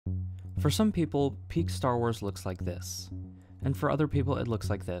For some people, peak Star Wars looks like this. And for other people, it looks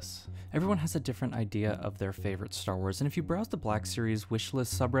like this. Everyone has a different idea of their favorite Star Wars, and if you browse the Black Series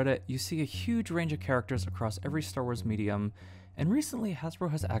wishlist subreddit, you see a huge range of characters across every Star Wars medium. And recently, Hasbro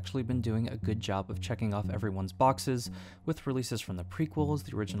has actually been doing a good job of checking off everyone's boxes, with releases from the prequels,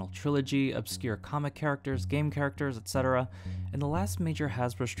 the original trilogy, obscure comic characters, game characters, etc. In the last major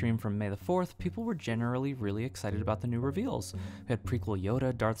Hasbro stream from May the 4th, people were generally really excited about the new reveals. We had prequel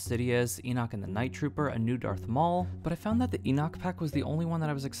Yoda, Darth Sidious, Enoch and the Night Trooper, a new Darth Maul, but I found that the Enoch pack was the only one that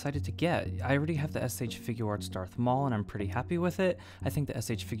I was excited to get. I already have the SH Figuarts Darth Maul and I'm pretty happy with it. I think the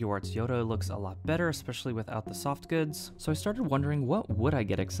SH Figuarts Yoda looks a lot better, especially without the soft goods. So I started wondering, what would I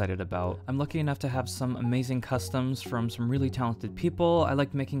get excited about? I'm lucky enough to have some amazing customs from some really talented people. I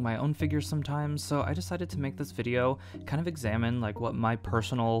like making my own figures sometimes, so I decided to make this video, kind of examine like what my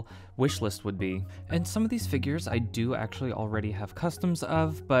personal wish list would be. And some of these figures I do actually already have customs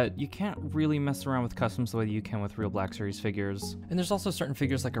of, but you can't really mess around with customs the way that you can with real Black Series figures. And there's also certain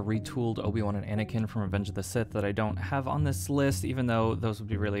figures like a retooled Obi-Wan and Anakin from Revenge of the Sith that I don't have on this list, even though those would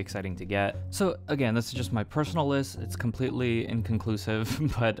be really exciting to get. So again, this is just my personal list. It's completely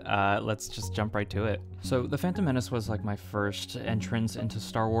inconclusive, but let's just jump right to it. So The Phantom Menace was like my first entrance into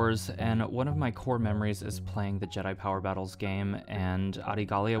Star Wars, and one of my core memories is playing the Jedi Power Battles game, and Adi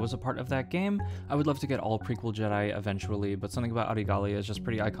Gallia was a part of that game. I would love to get all prequel Jedi eventually, but something about Adi Gallia is just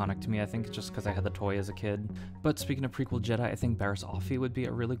pretty iconic to me, I think just because I had the toy as a kid. But speaking of prequel Jedi, I think Barriss Offee would be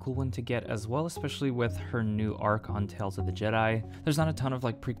a really cool one to get as well, especially with her new arc on Tales of the Jedi. There's not a ton of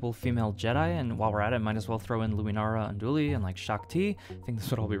like prequel female Jedi, and while we're at it, might as well throw in Luminara Unduli and like Shakti. I think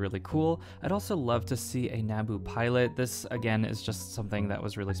this would all be really cool. I'd also love to see a Naboo pilot. This again is just something that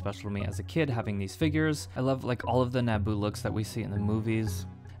was really special to me as a kid, having these figures. I love like all of the Naboo looks that we see in the movies.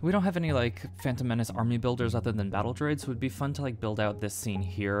 We don't have any like Phantom Menace army builders other than battle droids, so it'd be fun to like build out this scene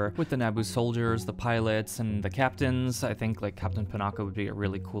here with the Naboo soldiers, the pilots, and the captains. I think like Captain Panaka would be a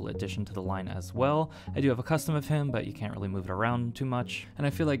really cool addition to the line as well. I do have a custom of him, but you can't really move it around too much. And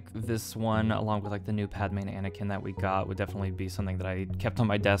I feel like this one, along with like the new Padme and Anakin that we got, would definitely be something that I kept on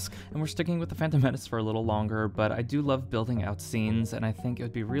my desk. And we're sticking with the Phantom Menace for a little longer, but I do love building out scenes, and I think it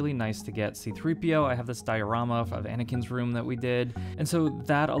would be really nice to get C-3PO. I have this diorama of Anakin's room that we did, and so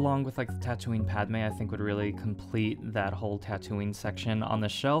that along with like the Tatooine Padme, I think would really complete that whole Tatooine section on the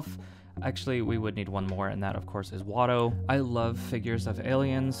shelf. Actually, we would need one more, and that, of course, is Watto. I love figures of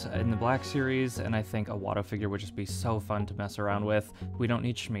aliens in the Black Series, and I think a Watto figure would just be so fun to mess around with. We don't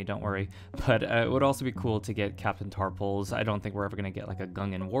need Shmi, don't worry. But it would also be cool to get Captain Tarpals. I don't think we're ever going to get like a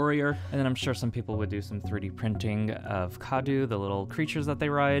Gungan warrior. And then I'm sure some people would do some 3D printing of Kadu, the little creatures that they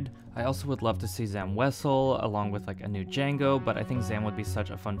ride. I also would love to see Zam Wessel, along with like a new Django, but I think Zam would be such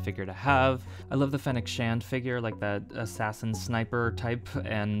a fun figure to have. I love the Fennec Shand figure, like that assassin sniper type,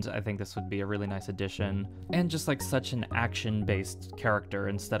 and I think this would be a really nice addition. And just like such an action-based character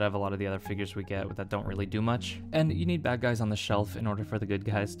instead of a lot of the other figures we get that don't really do much. And you need bad guys on the shelf in order for the good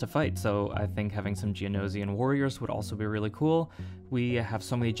guys to fight, so I think having some Geonosian warriors would also be really cool. We have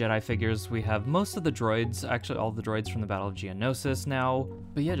so many Jedi figures. We have most of the droids, actually all the droids from the Battle of Geonosis now.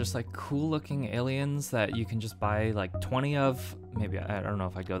 But yeah, just like cool looking aliens that you can just buy like 20 of. Maybe, I don't know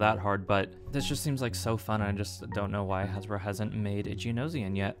if I'd go that hard, but this just seems like so fun. I just don't know why Hasbro hasn't made a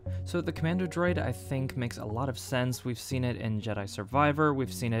Geonosian yet. So the Commando droid, I think, makes a lot of sense. We've seen it in Jedi Survivor.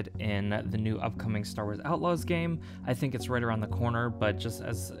 We've seen it in the new upcoming Star Wars Outlaws game. I think it's right around the corner, but just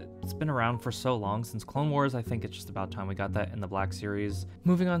as it's been around for so long since Clone Wars, I think it's just about time we got that in the Black Series.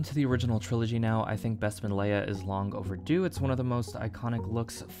 Moving on to the original trilogy now, I think Bespin Leia is long overdue. It's one of the most iconic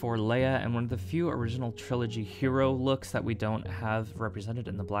looks for Leia, and one of the few original trilogy hero looks that we don't have represented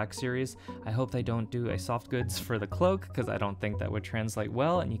in the Black Series. I hope they don't do a soft goods for the cloak, because I don't think that would translate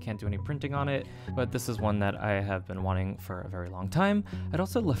well, and you can't do any printing on it, but this is one that I have been wanting for a very long time. I'd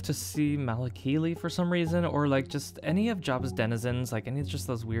also love to see Malak Healy for some reason, or like just any of Jabba's denizens, like any of just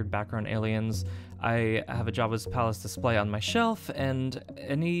those weird background aliens. I have a Jabba's Palace display on my shelf, and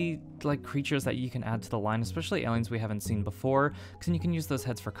any like creatures that you can add to the line, especially aliens we haven't seen before, because then you can use those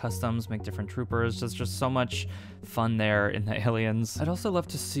heads for customs, make different troopers. There's just so much fun there in the aliens. I'd also love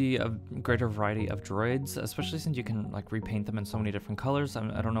to see a greater variety of droids, especially since you can like repaint them in so many different colors.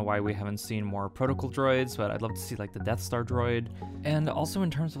 I don't know why we haven't seen more protocol droids, but I'd love to see like the Death Star droid. And also in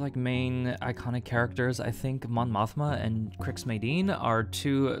terms of like main iconic characters, I think Mon Mothma and Crix Madine are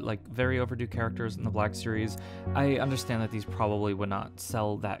two like very overdue characters in the Black Series. I understand that these probably would not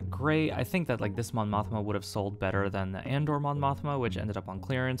sell that great, great. I think that like this Mon Mothma would have sold better than the Andor Mon Mothma, which ended up on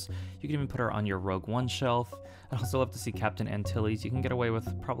clearance. You can even put her on your Rogue One shelf. I'd also love to see Captain Antilles. You can get away with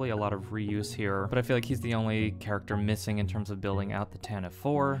probably a lot of reuse here, but I feel like he's the only character missing in terms of building out the Tantive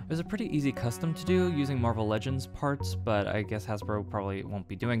 4. It was a pretty easy custom to do using Marvel Legends parts, but I guess Hasbro probably won't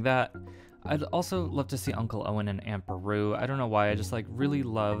be doing that. I'd also love to see Uncle Owen and Aunt Beru. I don't know why, I just like really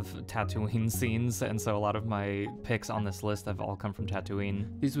love Tatooine scenes, and so a lot of my picks on this list have all come from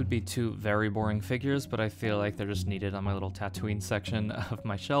Tatooine. These would be two very boring figures, but I feel like they're just needed on my little Tatooine section of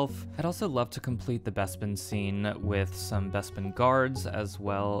my shelf. I'd also love to complete the Bespin scene with some Bespin guards, as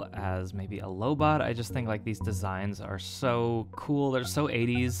well as maybe a Lobot. I just think like these designs are so cool, they're so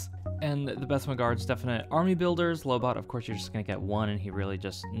 80s. And the Bespin guards, definite army builders. Lobot, of course, you're just gonna get one, and he really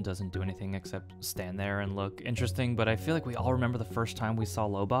just doesn't do anything except stand there and look interesting, but I feel like we all remember the first time we saw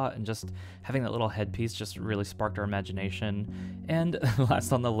Lobot, and just having that little headpiece just really sparked our imagination. And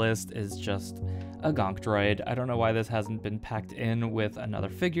last on the list is just a Gonk droid. I don't know why this hasn't been packed in with another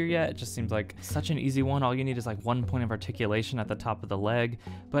figure yet. It just seems like such an easy one. All you need is like one point of articulation at the top of the leg.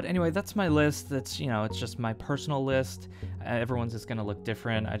 But anyway, that's my list. That's, you know, it's just my personal list. Everyone's just gonna look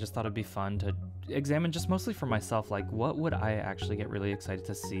different. I just thought it'd be fun to examine, just mostly for myself, like what would I actually get really excited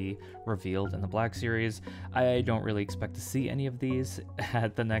to see revealed in the Black Series. I don't really expect to see any of these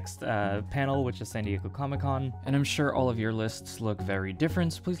at the next panel, which is San Diego Comic-Con, and I'm sure all of your lists look very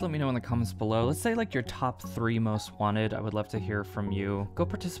different, so please let me know in the comments below. Let's say like your top 3 most wanted. I would love to hear from you. Go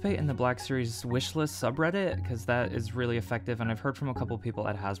participate in the Black Series wishlist subreddit, because that is really effective, and I've heard from a couple people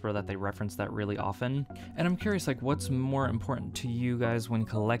at Hasbro that they reference that really often. And I'm curious, like, what's more important to you guys when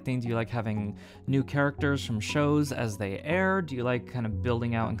collecting? Do you like having new characters from shows as they air? Do you like kind of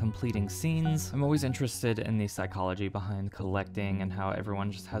building out and completing scenes? I'm always interested in the psychology behind collecting and how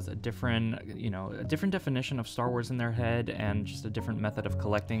everyone just has a different, you know, a different definition of Star Wars in their head and just a different method of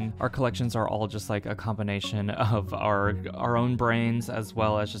collecting. Our collections are all just like a combination of our own brains as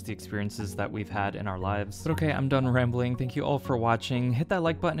well as just the experiences that we've had in our lives. But okay, I'm done rambling. Thank you all for watching. Hit that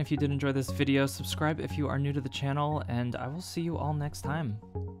like button if you did enjoy this video, subscribe if you are new to the channel, and I will see you all next time.